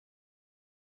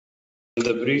In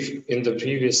the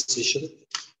previous session,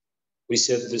 we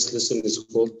said this lesson is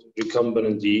called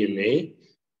recombinant DNA.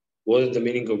 What is the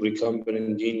meaning of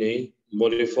recombinant DNA?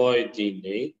 Modified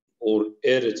DNA or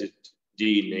edited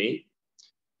DNA.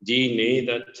 DNA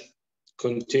that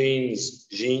contains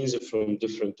genes from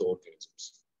different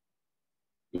organisms.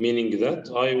 Meaning that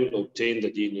I will obtain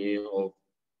the DNA of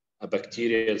a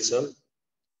bacterial cell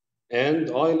and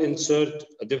I'll insert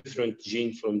a different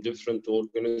gene from different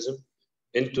organism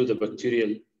into the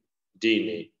bacterial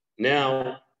DNA.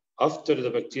 Now, after the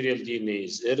bacterial DNA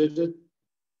is edited,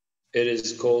 it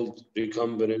is called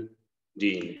recombinant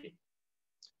DNA.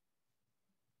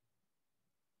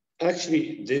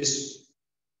 Actually, this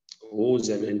was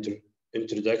an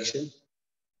introduction,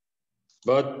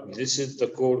 but this is the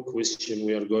core question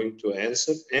we are going to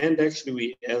answer. And actually,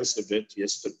 we answered it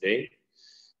yesterday.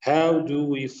 How do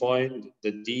we find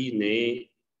the DNA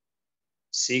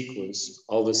sequence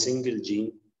of a single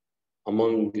gene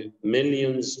among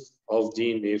millions of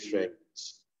DNA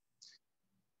fragments?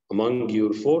 Among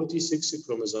your 46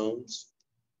 chromosomes,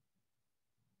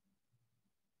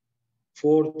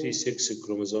 46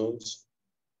 chromosomes,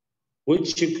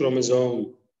 which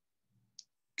chromosome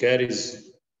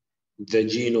carries the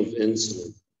gene of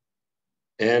insulin?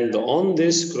 And on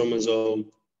this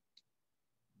chromosome,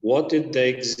 what is the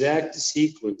exact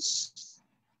sequence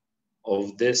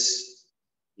of this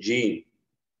gene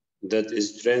that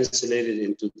is translated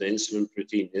into the insulin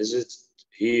protein? Is it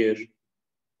here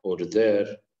or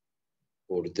there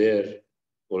or there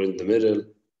or in the middle?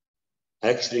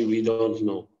 Actually, we don't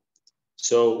know.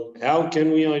 So how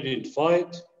can we identify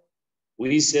it?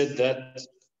 We said that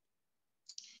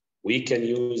we can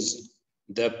use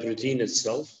the protein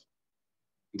itself,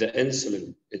 the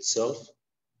insulin itself,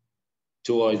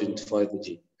 to identify the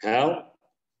gene. How?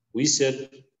 We said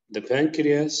the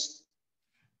pancreas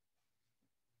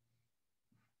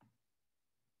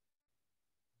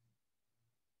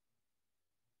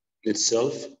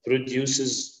itself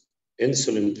produces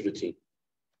insulin protein.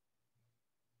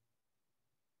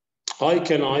 I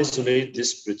can isolate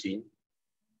this protein.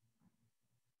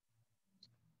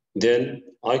 Then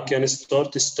I can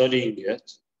start studying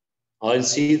it. I'll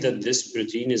see that this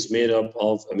protein is made up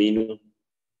of amino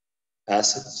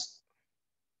acids.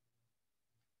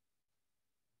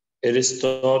 It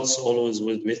starts always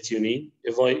with methionine.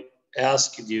 If I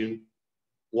asked you,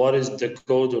 what is the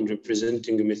codon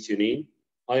representing methionine?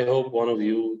 I hope one of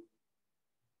you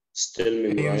still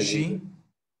memorizing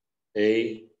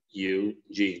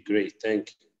AUG. Great, thank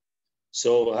you.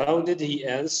 So how did he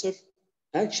answer?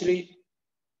 Actually,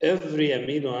 every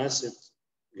amino acid,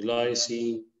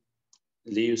 glycine,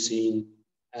 leucine,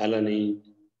 alanine,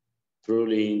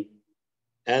 proline,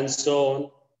 and so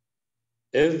on,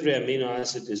 every amino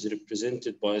acid is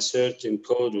represented by a certain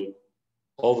codon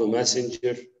of a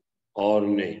messenger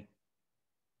RNA.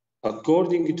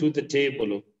 According to the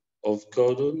table of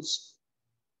codons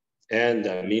and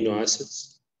amino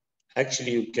acids,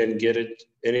 actually you can get it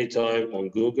anytime on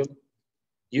Google.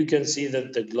 You can see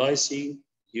that the glycine,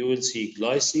 you will see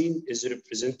glycine is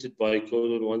represented by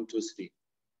codon 1, 2, 3.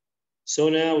 So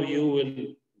now you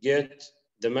will get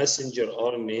the messenger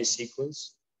RNA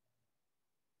sequence,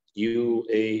 U,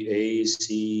 A,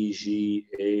 C, G,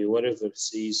 A, whatever,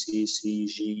 C, C, C,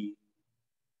 G,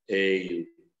 A, U.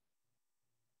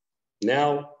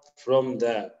 Now, from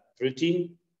the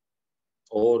protein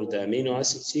or the amino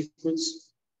acid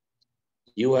sequence,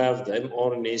 you have the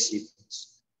mRNA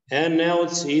sequence. And now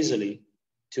it's easily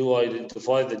to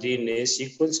identify the DNA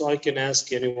sequence. I can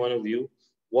ask any one of you,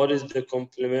 what is the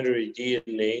complementary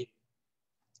DNA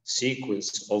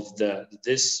sequence of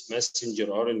this messenger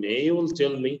RNA? You will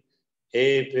tell me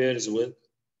A pairs with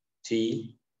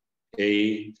T,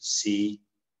 A, C,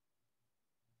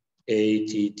 A,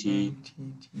 T, T,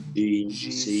 G,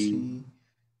 C,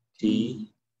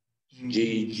 T,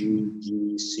 G, G,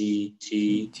 G, C,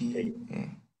 T, A.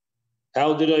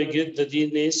 How did I get the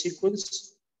DNA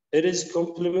sequence? It is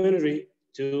complementary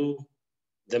to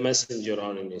the messenger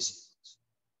RNA sequence.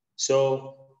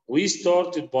 So we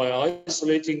started by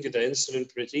isolating the insulin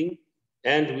protein,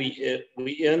 and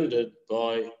we ended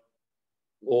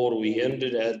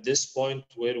at this point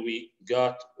where we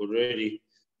got already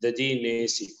the DNA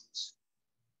sequence.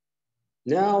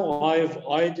 Now I've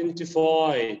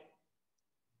identified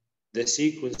the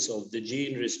sequence of the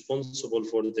gene responsible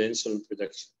for the insulin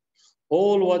production.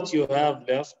 All what you have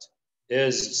left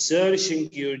is searching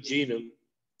your genome,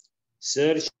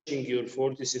 searching your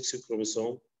 46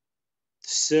 chromosome,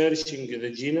 searching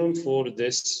the genome for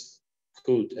this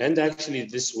code. And actually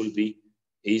this will be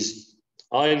easy.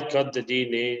 I'll cut the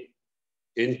DNA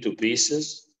into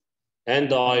pieces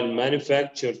and I'll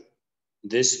manufacture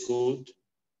this code.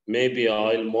 Maybe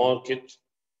I'll mark it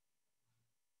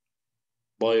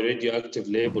by radioactive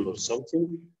label or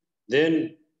something.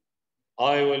 Then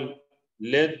I will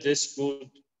let this code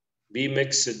be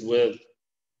mixed with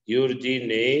your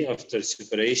DNA after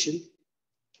separation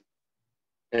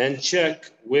and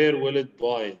check where will it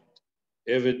bind.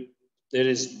 If it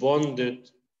is bonded,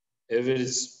 if it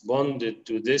is bonded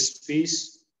to this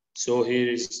piece, so here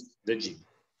is the gene.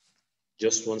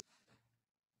 Just one.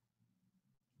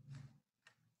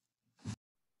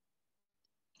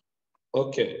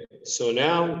 Okay, so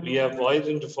now we have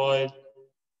identified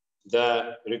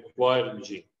the required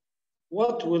gene.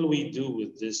 What will we do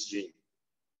with this gene?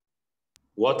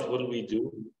 What will we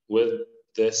do with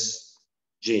this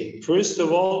gene? First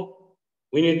of all,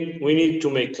 we need to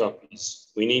make copies.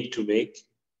 We need to make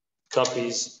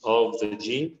copies of the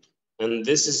gene, and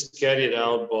this is carried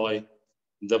out by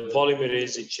the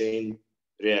polymerase chain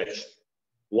reaction.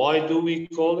 Why do we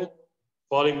call it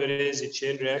polymerase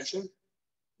chain reaction?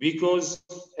 Because,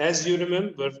 as you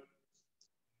remember,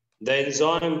 the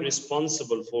enzyme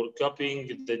responsible for copying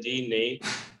the DNA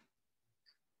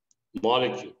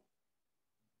molecule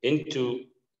into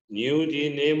new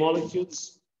DNA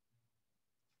molecules,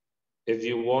 if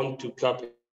you want to copy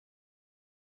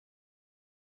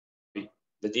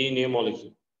the DNA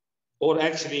molecule, or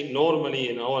actually normally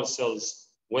in our cells,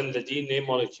 when the DNA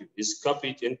molecule is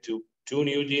copied into two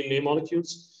new DNA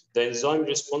molecules, the enzyme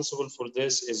responsible for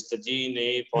this is the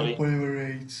DNA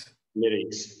polymerase.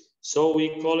 So we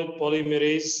call it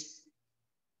polymerase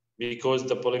because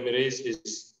the polymerase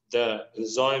is the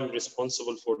enzyme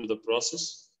responsible for the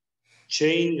process.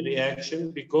 Chain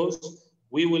reaction because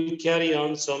we will carry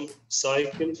on some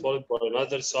cycle followed by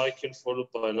another cycle, followed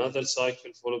by another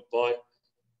cycle, followed by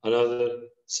another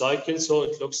cycle. So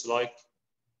it looks like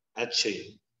a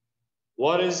chain.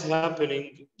 What is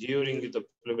happening during the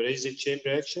polymerase chain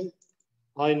reaction?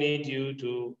 I need you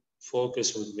to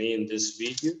focus with me in this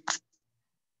video.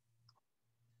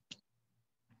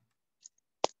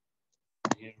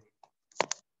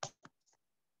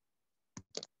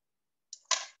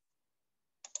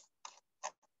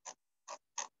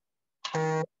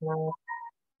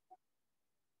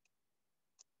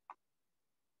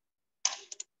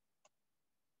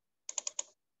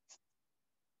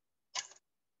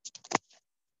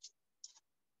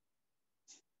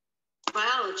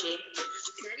 Biology.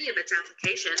 Many of its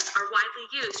applications are widely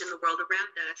used in the world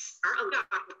around us. Our OER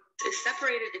is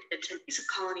separated into a piece of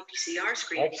colony PCR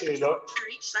screen. Actually, look, For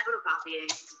each cytocopying.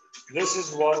 this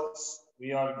is what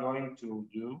we are going to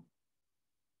do.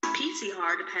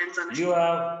 PCR depends on. You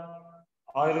have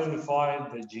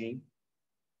identified the gene.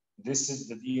 This is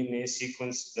the DNA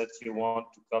sequence that you want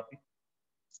to copy.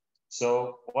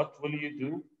 So what will you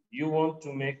do? You want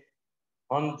to make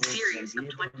hundreds and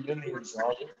even millions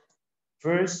of it.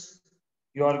 First,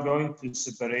 you are going to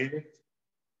separate it.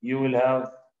 You will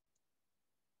have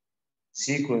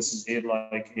sequences here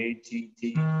like A, T,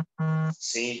 T,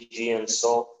 C, G, and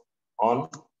so on.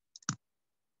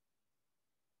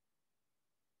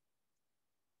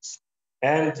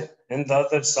 And on the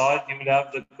other side, you will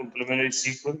have the complementary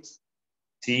sequence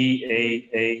T,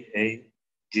 A,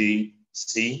 G,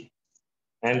 C,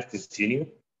 and continue.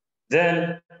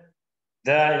 Then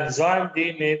the enzyme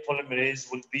DNA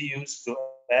polymerase will be used to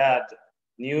add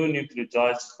new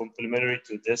nucleotides complementary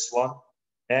to this one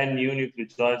and new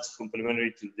nucleotides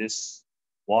complementary to this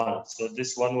one. So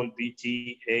this one will be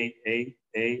T,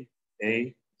 A,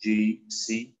 G,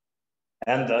 C,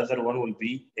 and the other one will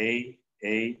be A,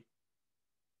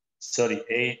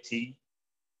 T,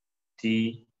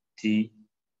 T,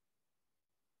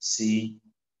 C,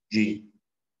 G.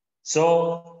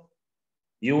 So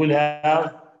you will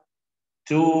have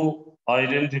two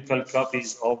identical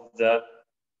copies of the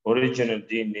original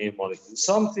DNA molecule.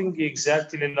 Something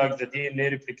exactly like the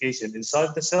DNA replication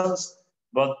inside the cells,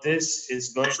 but this is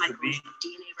going to be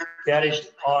carried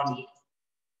on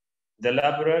the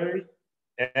library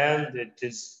and it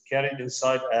is carried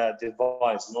inside a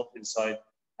device, not inside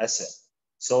a cell.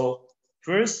 So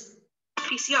first,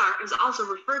 PCR is also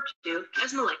referred to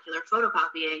as molecular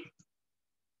photocopying.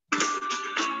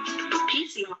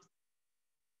 PCR.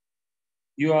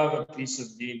 You have a piece of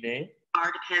DNA.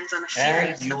 R depends on a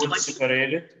series and you will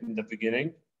separate it in the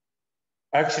beginning.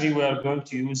 Actually, we are going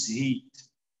to use heat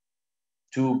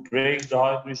to break the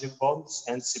hydrogen bonds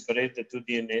and separate the two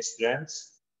DNA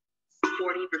strands.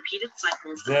 40 repeated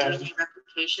cycles of DNA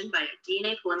replication by a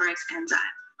DNA polymerase enzyme.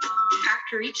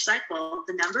 After each cycle,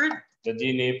 the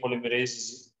DNA polymerase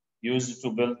is used to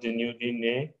build the new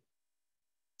DNA.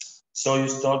 So you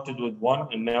started with one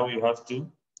and now you have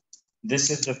two.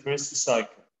 This is the first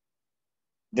cycle.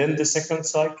 Then the second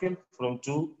cycle, from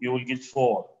 2, you will get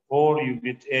 4. 4, you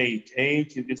get 8.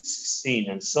 8, you get 16,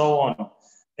 and so on.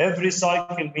 Every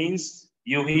cycle means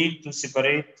you heat to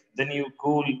separate, then you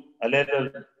cool a little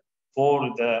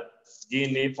for the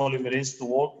DNA polymerase to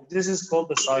work. This is called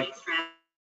the cycle.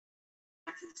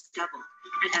 Double.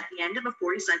 And at the end of a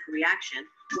 40-cycle reaction,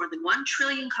 more than 1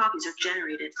 trillion copies are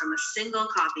generated from a single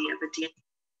copy of a DNA.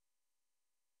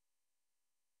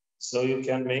 So you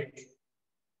can make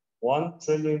 1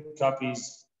 trillion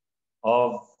copies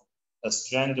of a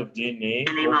strand of DNA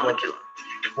over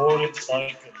 4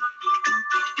 cycles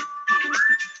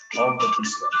of the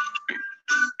PCR.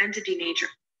 And to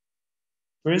denature.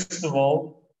 First of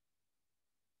all,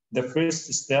 the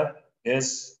first step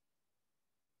is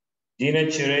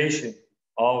denaturation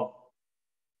of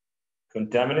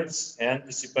contaminants and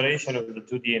the separation of the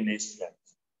 2 DNA strands.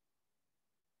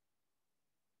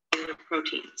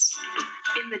 Proteins.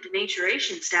 In the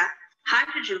denaturation step,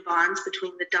 hydrogen bonds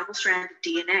between the double strand of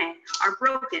DNA are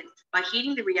broken by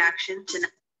heating the reaction to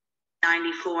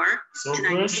 94 so to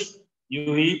 98. First,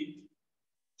 you heat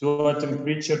to a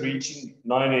temperature reaching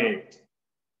 98.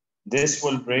 This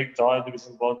will break the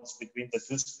hydrogen bonds between the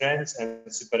 2 strands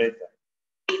and separate them.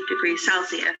 8 degrees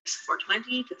Celsius for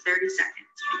 20 to 30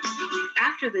 seconds.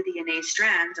 After the DNA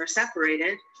strands are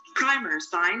separated, primers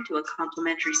bind to a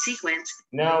complementary sequence.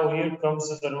 Now here comes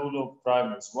the role of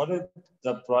primers. What is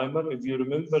the primer? If you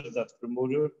remember that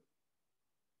promoter,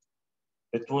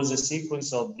 it was a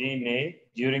sequence of DNA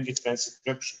during its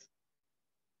transcription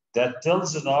that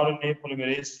tells the RNA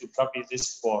polymerase to copy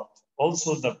this part.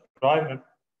 Also the primer,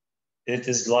 it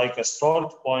is like a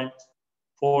start point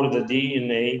for the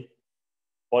DNA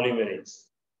polymerase.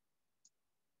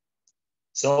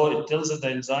 So it tells the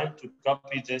enzyme to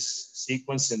copy this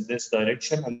sequence in this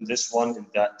direction and this one in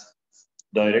that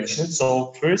direction.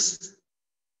 So first,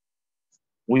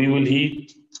 we will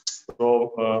heat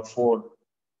for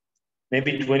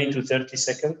maybe 20 to 30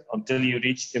 seconds until you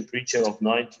reach temperature of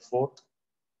 94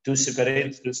 to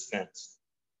separate the strands.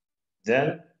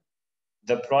 Then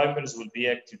the primers will be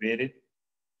activated.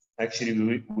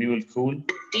 Actually, we will cool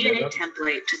DNA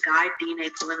template to guide DNA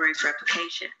polymerase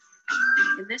replication.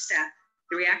 In this step,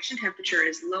 the reaction temperature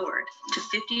is lowered to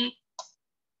 50.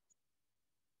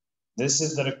 This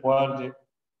is the required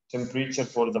temperature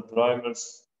for the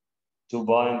primers to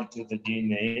bind to the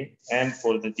DNA and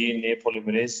for the DNA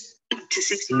polymerase to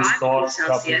 65 degrees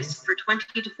Celsius for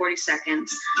 20 to 40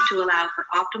 seconds to allow for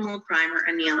optimal primer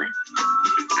annealing.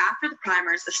 After the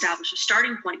primers establish a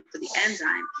starting point for the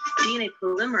enzyme, DNA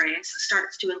polymerase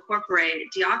starts to incorporate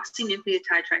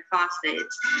deoxynucleotide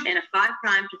triphosphates in a 5'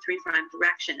 to 3'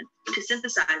 direction to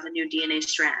synthesize a new DNA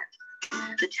strand.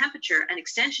 The temperature and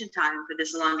extension time for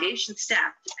this elongation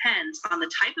step depends on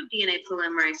the type of DNA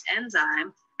polymerase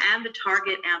enzyme and the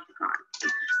target amplicon.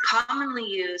 Commonly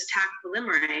used Taq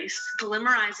polymerase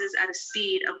polymerizes at a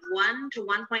speed of 1 to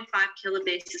 1.5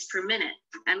 kilobases per minute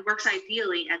and works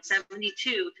ideally at 72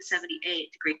 to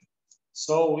 78 degrees.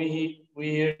 So we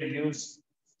here use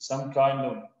some kind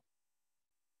of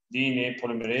DNA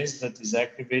polymerase that is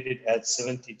activated at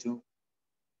 72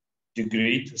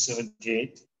 degrees to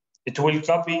 78. It will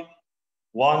copy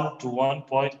 1 to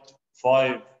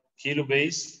 1.5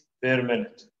 kilobase per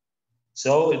minute.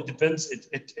 So it depends,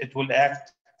 it will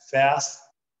act fast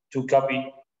to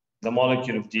copy the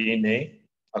molecule of DNA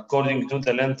according to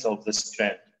the length of the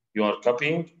strand you are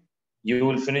copying. You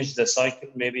will finish the cycle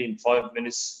maybe in 5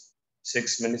 minutes,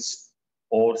 6 minutes,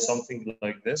 or something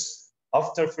like this.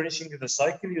 After finishing the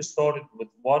cycle, you started with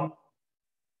 1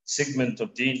 segment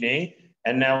of DNA,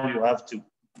 and now you have 2.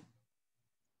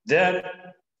 Then,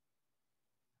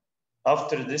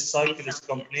 after this cycle is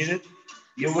completed,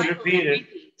 you will repeat it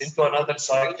into another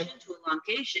cycle.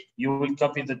 You will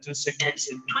copy the 2 segments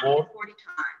into 4,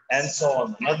 and so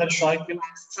on. Another cycle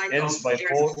ends by 4.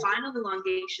 There's a final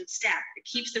elongation step that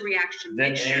keeps the reaction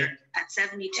mixture at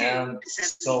 72 to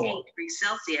 78 degrees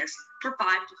Celsius for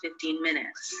 5 to 15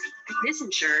 minutes. This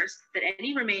ensures that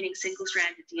any remaining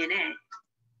single-stranded DNA.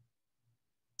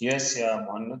 Yes, yeah,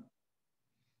 Mohammed.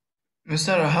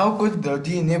 Mr. How could the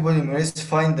DNA polymerase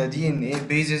find the DNA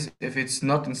bases if it's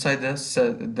not inside the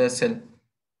cell?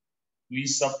 We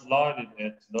supplied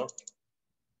it, look.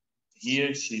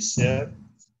 Here she said.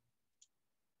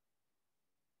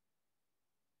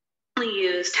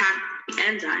 Use Taq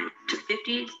enzyme to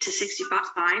 50 to 60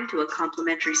 bind to a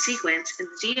complementary sequence in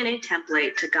the DNA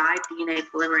template to guide DNA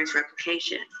polymerase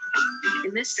replication.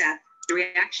 In this step, the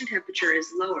reaction temperature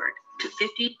is lowered to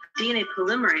 50. DNA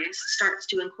polymerase starts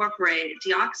to incorporate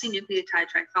deoxynucleotide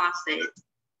triphosphate.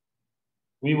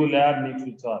 We will add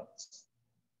nucleotides.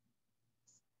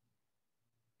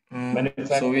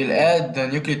 So we'll add the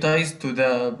nucleotides to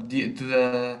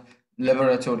the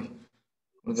laboratory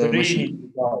or the Free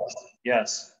machine. nucleotides,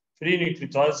 yes. Free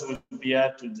nucleotides will be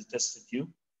added to the test tube.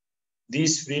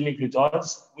 These free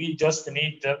nucleotides, we just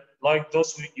need like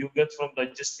those you get from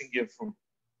digesting your food.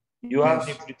 You have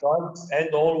Yes. nucleotides,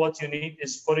 and all what you need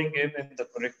is putting them in the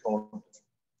correct order.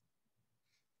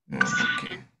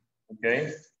 Okay.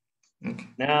 Okay. Okay.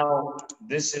 Now,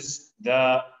 this is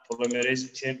the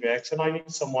polymerase chain reaction. I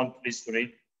need someone, please, to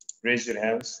raise your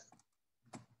hands.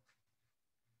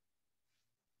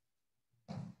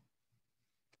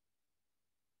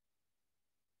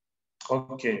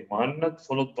 Okay, Muhammad,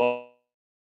 followed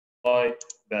by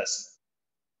Bas.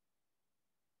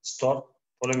 Start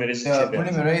polymerase chain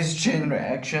reaction. Polymerase chain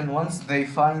reaction. Once they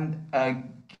find a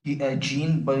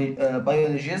gene,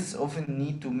 biologists often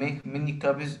need to make many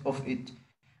copies of it.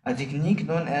 A technique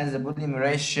known as the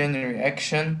polymerase chain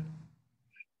reaction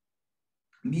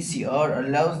 (PCR)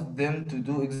 allows them to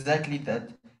do exactly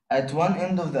that. At one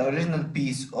end of the original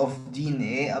piece of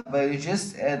DNA, a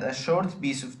biologist adds a short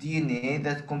piece of DNA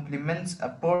that complements a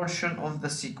portion of the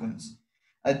sequence.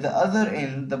 At the other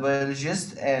end, the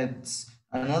biologist adds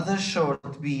another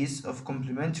short piece of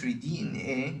complementary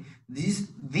DNA. These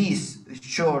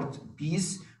short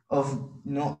pieces are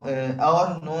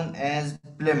known as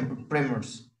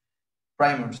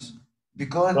primers,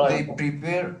 because they Right.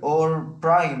 prepare or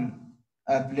prime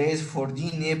a place for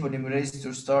DNA polymerase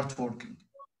to start working.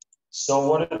 So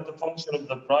what is the function of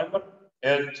the primer?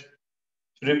 It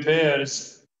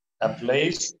prepares a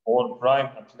place or prime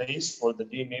a place for the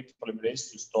DNA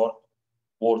polymerase to start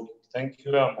working. Thank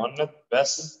you, Muhammad.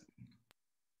 Bassem.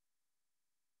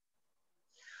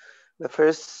 The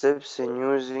first steps in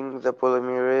using the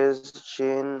polymerase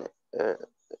chain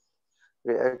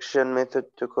reaction method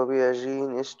to copy a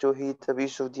gene is to heat a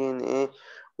piece of DNA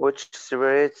which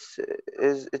separates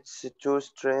its two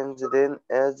strands. Then,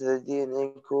 as the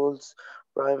DNA cools,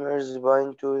 primers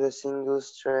bind to the single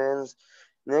strands.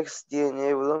 Next,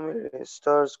 DNA polymerase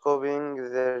starts copying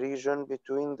the region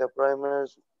between the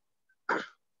primers.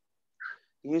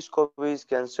 These copies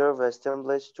can serve as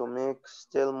templates to make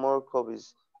still more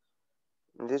copies.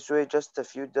 In this way, just a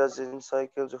few dozen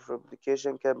cycles of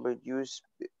replication can produce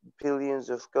billions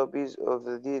of copies of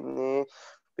the DNA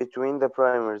between the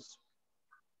primers.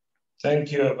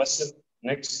 Thank you, Bassem.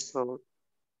 Next, So,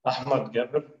 Ahmad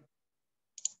Gabr.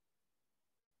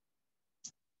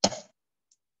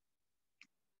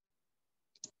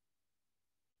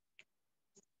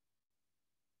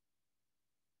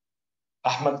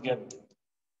 Ahmad Gabr,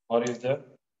 are you there?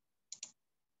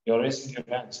 You're raising your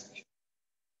hands.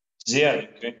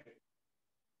 Ziad, okay.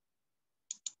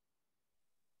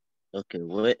 Okay,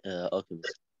 mister.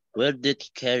 Where did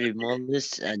Carrie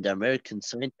Mullis and the American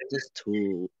scientist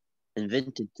who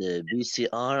invented the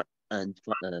PCR and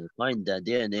find the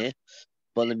DNA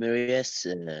polymerase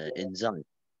enzyme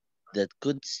that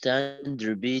could stand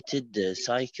repeated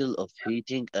cycle of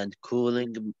heating and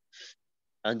cooling.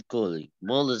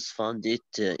 Mullis found it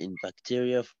in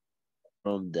bacteria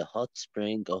from the hot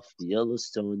spring of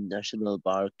Yellowstone National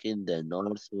Park in the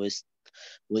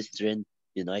northwestern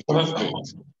United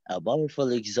States. A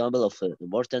powerful example of the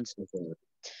importance of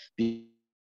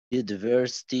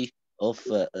biodiversity of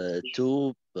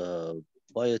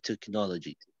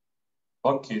biotechnology.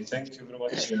 Okay, thank you very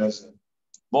much, Yazan.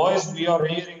 Boys, we are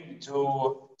heating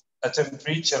to a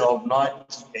temperature of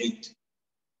 98.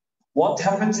 What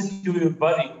happens to your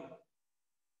body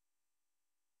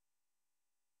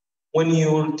when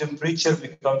your temperature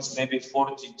becomes maybe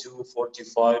 42,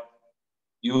 45?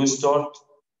 You start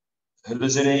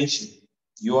hallucination.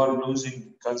 You are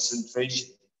losing concentration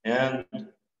and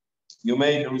you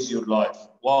may lose your life.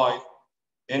 Why?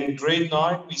 In grade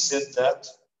 9, we said that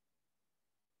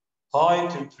high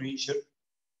temperature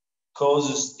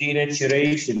causes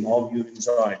denaturation of your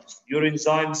enzymes. Your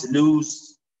enzymes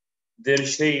lose their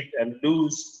shape and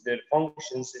lose their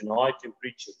functions in high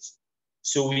temperatures.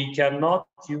 So we cannot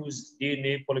use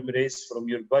DNA polymerase from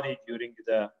your body during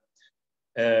the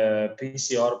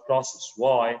PCR process.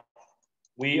 Why?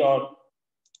 We are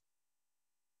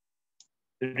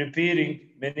repeating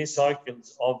many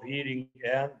cycles of heating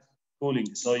and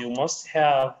cooling. So you must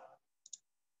have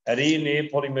a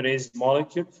DNA polymerase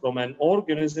molecule from an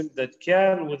organism that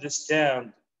can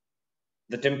withstand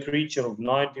the temperature of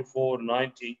 94,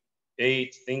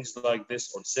 98, things like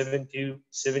this, or 70,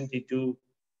 72,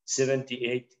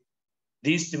 78.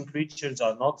 These temperatures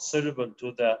are not suitable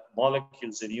to the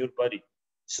molecules in your body.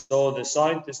 So the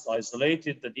scientists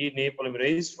isolated the DNA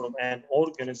polymerase from an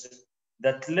organism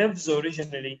that lives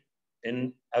originally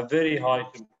in a very high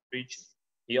temperature.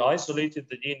 he isolated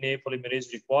the DNA polymerase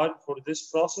required for this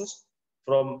process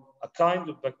from a kind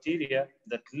of bacteria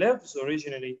that lives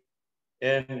originally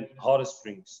in hot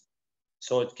springs.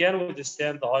 So it can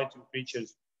withstand the high temperatures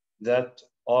that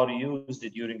are used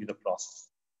during the process.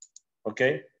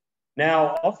 Okay? Now,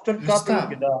 after copying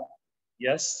Mr. the,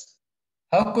 yes?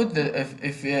 How could the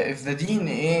if the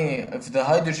DNA if the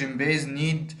hydrogen base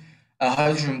need a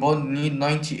hydrogen bond need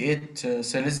 98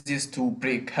 Celsius to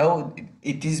break? How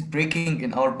it is breaking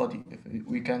in our body if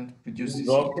we can't produce this heat?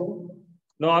 Broken?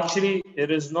 No, actually, it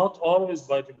is not always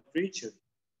by temperature.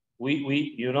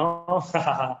 You know,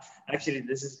 actually,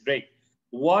 this is great.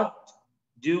 What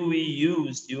do we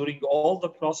use during all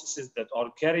the processes that are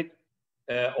carried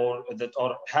or that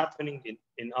are happening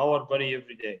in our body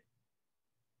every day?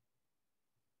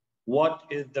 What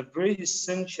is the very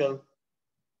essential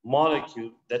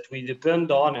molecule that we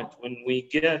depend on it when we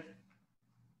get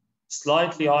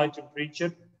slightly high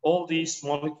temperature? All these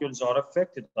molecules are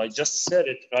affected. I just said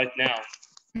it right now.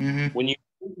 When your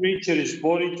temperature is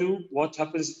 42, what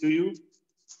happens to you?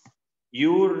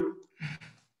 Your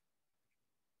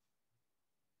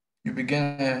You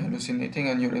begin hallucinating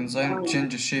and your enzyme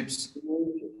changes shapes.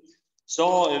 So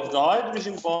if the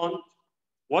hydrogen bond,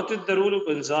 what is the role of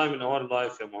enzyme in our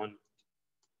life, Yaman?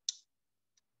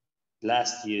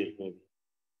 Last year, maybe.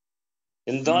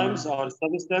 Enzymes are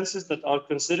substances that are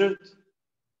considered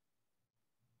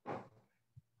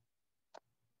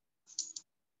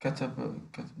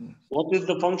what is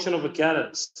the function of a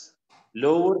catalyst?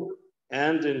 Lower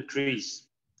and increase.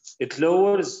 It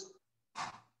lowers.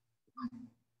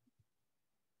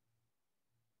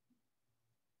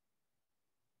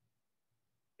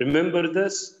 Remember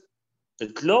this?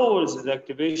 It lowers the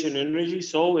activation energy,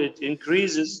 so it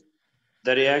increases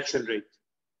the reaction rate.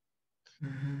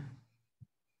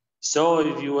 So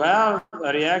if you have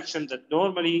a reaction that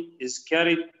normally is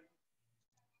carried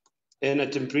in a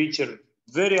temperature,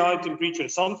 very high temperature,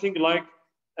 something like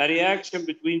a reaction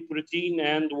between protein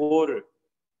and water.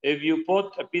 If you put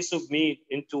a piece of meat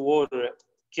into water,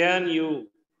 can you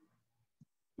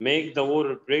make the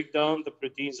water break down the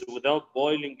proteins without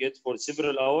boiling it for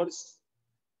several hours?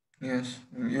 Yes,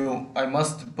 I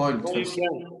must boil it No, you first.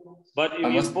 can. But I if you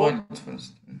must boil put it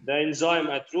first. the enzyme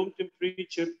at room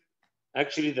temperature,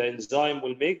 actually the enzyme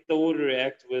will make the water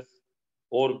react with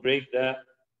or break the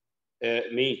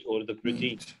meat or the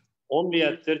protein Meat. only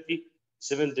at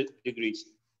 37 degrees.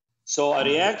 So a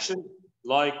reaction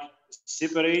like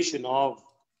separation of,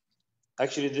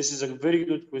 actually this is a very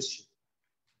good question.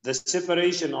 The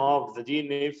separation of the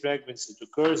DNA fragments, it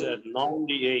occurs at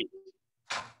 98.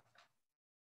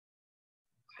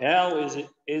 How is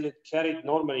it carried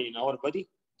normally in our body?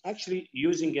 Actually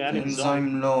using an enzyme,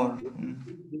 Enzyme lower.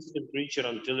 this temperature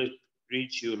until it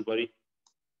reach your body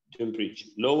temperature.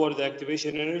 Lower the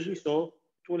activation energy, so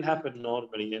it will happen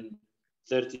normally in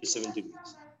 37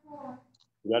 degrees.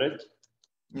 Got it?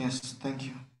 Yes, thank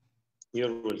you.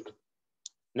 You're welcome.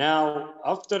 Now,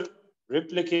 after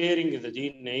replicating the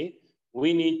DNA,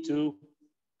 we need to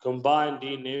combine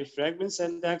DNA fragments,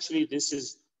 and actually this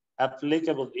is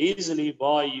applicable easily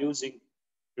by using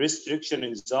restriction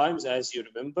enzymes. As you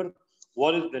remember,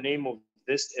 what is the name of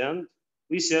this end?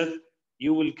 We said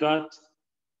you will cut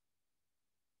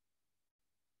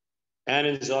an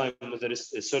enzyme with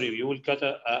you will cut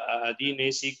a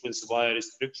DNA sequence by a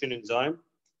restriction enzyme.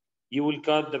 You will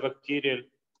cut the bacterial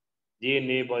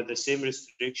DNA by the same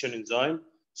restriction enzyme.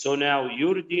 So now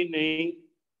your DNA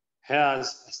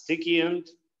has a sticky end,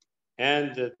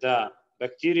 and the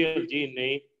bacterial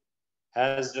DNA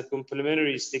has the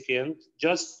complementary sticky end.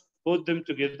 Just put them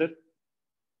together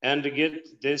and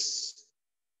get this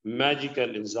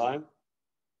magical enzyme,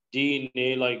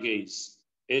 DNA ligase.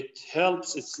 It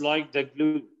helps, it's like the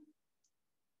glue.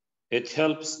 It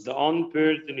helps the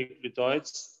unpaired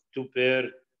nucleotides to pair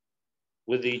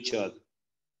with each other.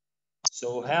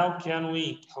 So how can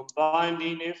we combine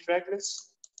DNA fragments?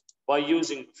 By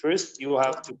using, first you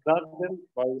have to cut them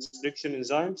by restriction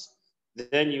enzymes,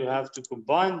 then you have to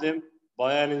combine them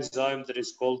by an enzyme that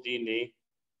is called DNA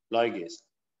ligase.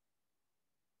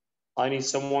 I need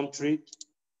someone to read.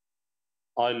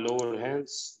 I'll lower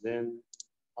hands, then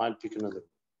I'll pick another.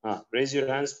 Raise your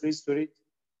hands, please, to read.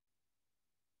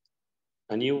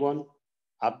 A new one.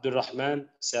 Abdurrahman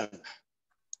Sam.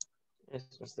 Yes,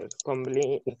 Mr.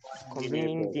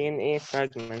 Combining DNA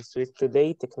fragments with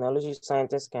today technology,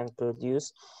 scientists can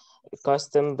produce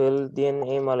custom-built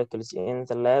DNA molecules in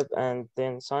the lab, and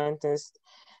then scientists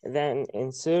then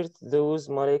insert those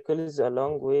molecules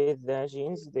along with the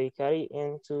genes they carry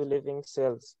into living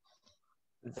cells.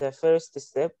 The first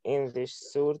step in this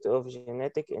sort of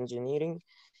genetic engineering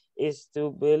is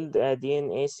to build a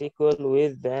DNA sequence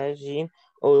with the gene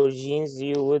or genes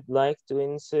you would like to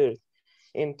insert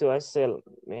into a cell.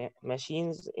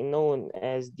 Machines known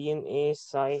as DNA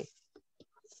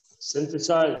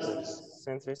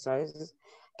synthesizers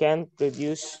can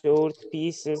produce short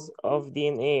pieces of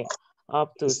DNA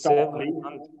up to Stop,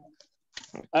 700.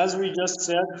 As we just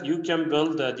said, you can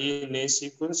build a DNA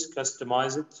sequence,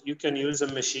 customize it. You can use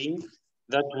a machine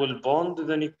that will bond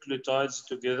the nucleotides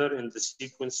together in the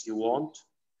sequence you want.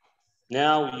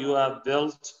 Now you have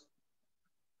built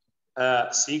a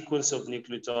sequence of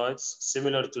nucleotides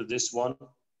similar to this one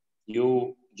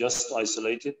you just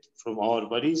isolated from our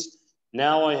bodies.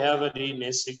 Now I have a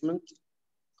DNA segment.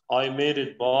 I made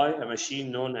it by a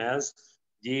machine known as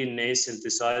DNA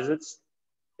synthesizers.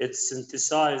 It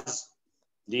synthesizes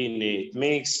DNA. It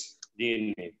makes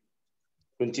DNA.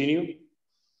 Continue.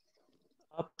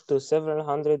 Up to several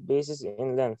hundred bases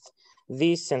in length.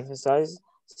 These synthesized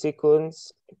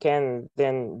sequences can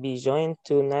then be joined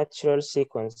to natural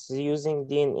sequences using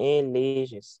DNA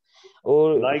ligases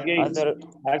or Ligase. other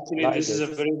Actually, this is a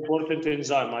ligases. very important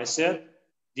enzyme. I said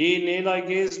DNA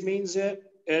ligase means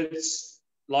it's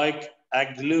like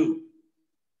a glue.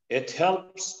 It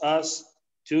helps us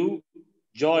to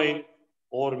join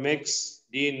or mix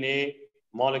DNA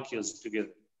molecules together.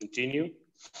 Continue.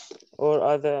 Or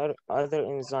other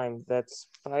enzymes that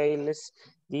splice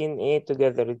DNA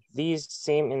together. These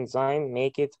same enzymes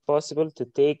make it possible to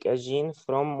take a gene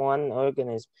from one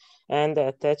organism and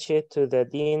attach it to the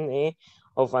DNA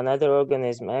of another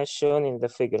organism, as shown in the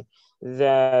figure.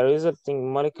 The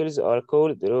resulting molecules are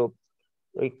called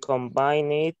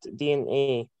recombinant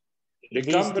DNA.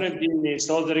 Recombinant DNA.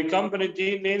 So the recombinant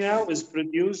DNA now is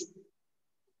produced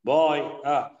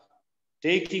by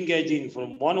taking a gene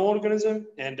from one organism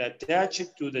and attach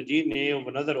it to the DNA of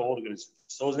another organism.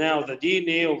 So now the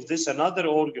DNA of this another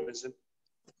organism,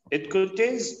 it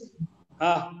contains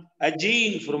a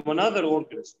gene from another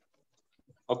organism.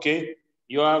 Okay,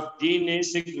 you have DNA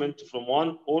segment from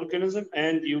one organism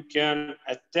and you can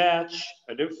attach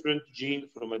a different gene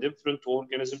from a different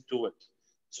organism to it.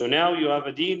 So now you have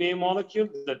a DNA molecule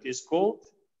that is called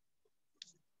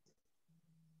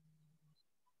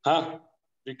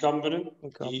recombinant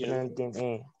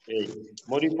DNA.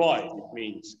 Modified, it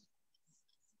means.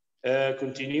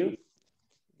 Continue.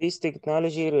 This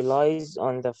technology relies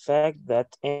on the fact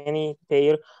that any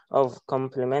pair of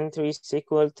complementary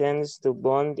sequence tends to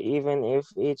bond even if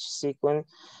each sequence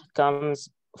comes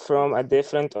from a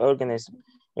different organism.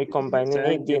 Recombinant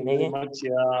Thank you very DNA. much,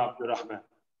 Abdurrahman.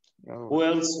 Who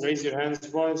else? Raise your hands,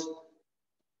 boys.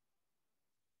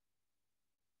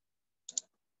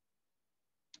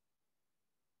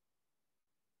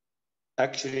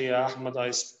 Actually, Ahmed,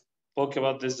 I spoke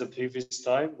about this the previous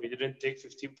time. We didn't take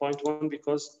 15.1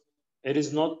 because it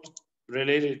is not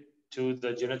related to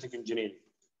the genetic engineering.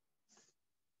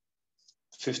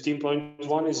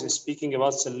 15.1 is speaking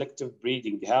about selective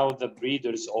breeding, how the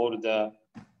breeders or the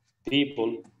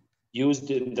people used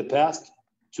in the past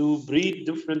to breed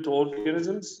different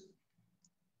organisms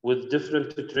with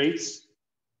different traits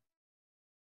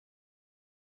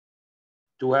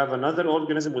to have another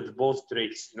organism with both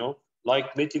traits,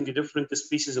 like mating different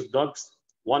species of dogs,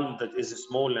 one that is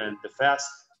small and fast,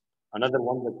 another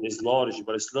one that is large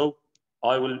but slow.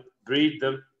 I will breed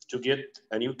them to get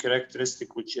a new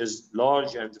characteristic which is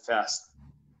large and fast.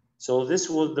 So this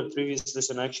was the previous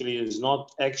lesson. Actually, is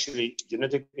not actually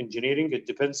genetic engineering. It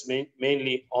depends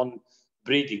mainly on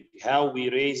breeding, how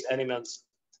we raise animals,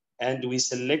 and we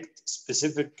select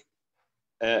specific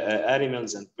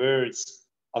animals and birds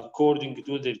according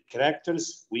to their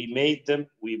characters. We made them,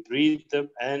 we breed them,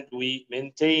 and we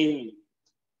maintain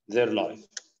their life.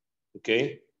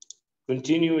 Okay,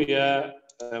 continue,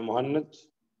 Muhammad.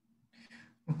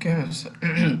 Okay, so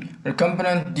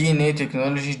recombinant DNA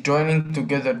technology joining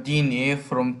together DNA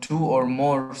from two or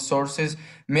more sources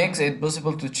makes it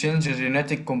possible to change the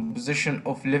genetic composition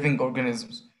of living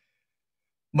organisms.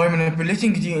 By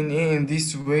manipulating DNA in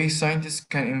this way, scientists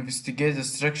can investigate the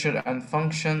structure and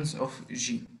functions of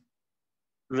gene.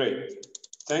 Great,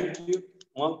 thank you.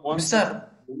 One second. Mister,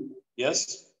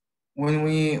 Yes. when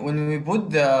we put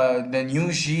the new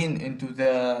gene into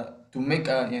the to make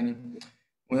a يعني,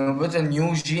 when we put a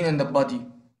new gene in the body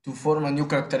to form a new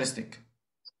characteristic,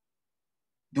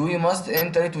 do we must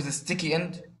enter it with a sticky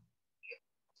end?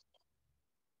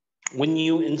 When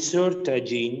you insert a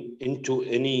gene into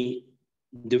any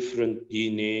different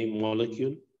DNA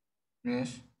molecule,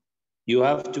 Yes. you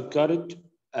have to cut it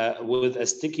with a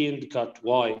sticky end cut.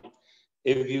 Why?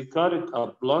 If you cut it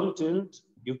a blunt end,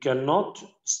 you cannot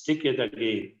stick it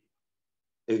again.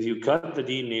 If you cut the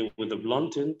DNA with a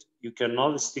blunt end, you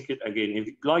cannot stick it again. If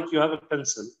like you have a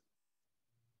pencil,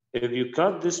 if you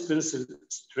cut this pencil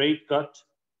straight cut,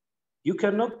 you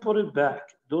cannot put it back.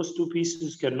 Those two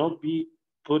pieces cannot be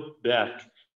put back.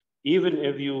 Even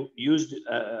if you used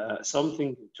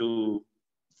something to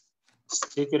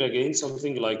stick it again,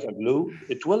 something like a glue,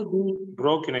 it will be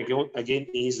broken again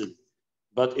easily.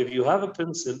 But if you have a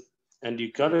pencil and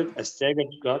you cut it a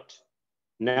staggered cut,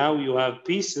 now you have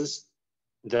pieces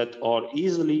that are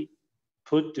easily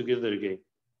put together again.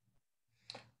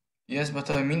 Yes, but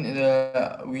I mean,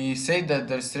 we say that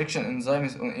the restriction enzyme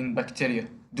is in bacteria.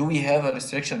 Do we have a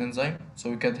restriction enzyme so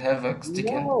we could have a stick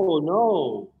end?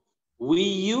 No. We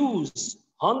use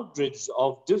hundreds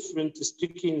of different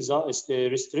restriction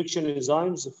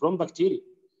enzymes from bacteria.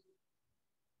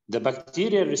 The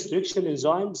bacterial restriction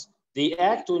enzymes, they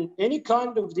act on any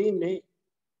kind of DNA.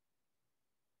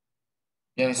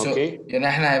 يعني Okay. يعني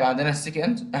احنا هيبقى عندنا stick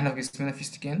end، احنا في جسمنا في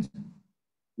stick end.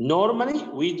 Normally,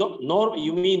 we don't.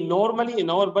 You mean normally in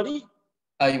our body?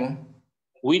 ايوه.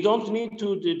 We don't need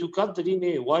to cut the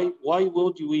DNA. Why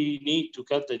would we need to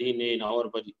cut the DNA in our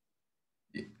body?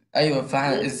 ايوه،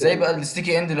 فاحنا ازاي بقى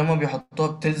الستيكي اند اللي هم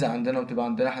بيحطوها بتلزق عندنا وتبقى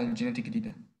عندنا احنا الجينيتك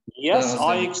الجديده؟ Yes,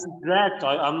 I extract.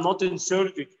 I'm not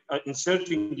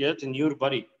inserting yet in your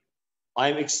body.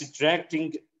 I'm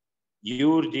extracting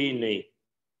your DNA.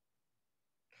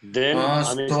 Then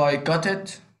so I cut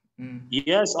it.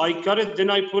 Yes, I cut it. Then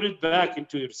I put it back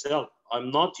into your cell. I'm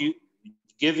not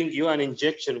giving you an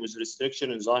injection with restriction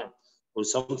enzyme or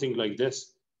something like this.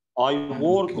 I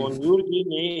work on your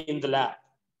DNA in the lab.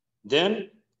 Then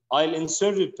I'll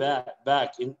insert it back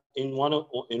in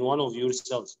one of your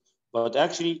cells. But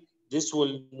actually, this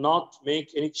will not make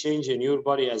any change in your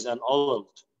body as an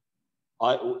adult.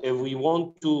 If we want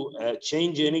to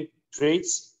change any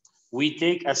traits, we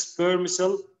take a sperm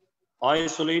cell,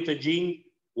 isolate a gene,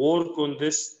 work on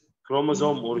this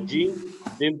chromosome or gene,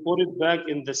 then put it back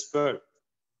in the sperm.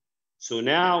 So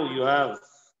now you have,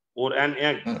 or an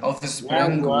egg. An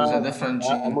offspring with a different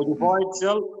gene. A modified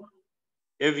cell.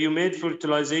 If you made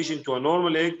fertilization to a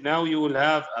normal egg, now you will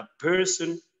have a person,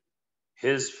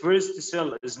 his first cell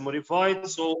is modified,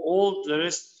 so all the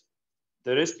rest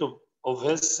of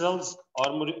his cells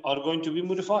are going to be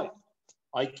modified.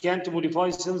 I can't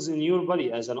modify cells in your body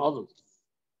as an adult.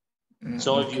 So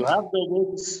if you have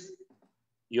diabetes,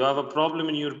 you have a problem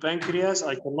in your pancreas,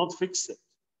 I cannot fix it.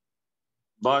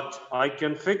 But I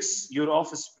can fix your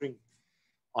offspring.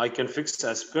 I can fix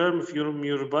a sperm from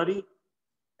your body,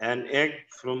 an egg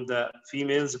from the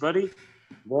female's body,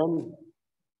 then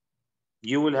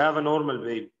you will have a normal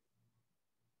baby.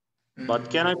 But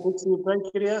can I fix your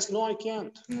pancreas? No, I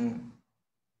can't.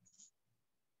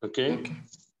 Okay?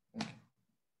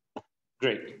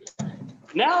 Great.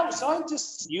 Now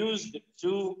scientists used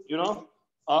to,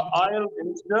 I'll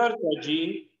insert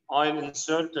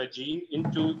a gene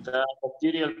into the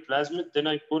bacterial plasmid, then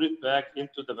I put it back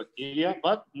into the bacteria,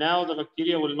 but now the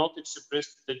bacteria will not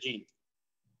express the gene.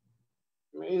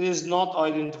 It is not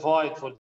identified for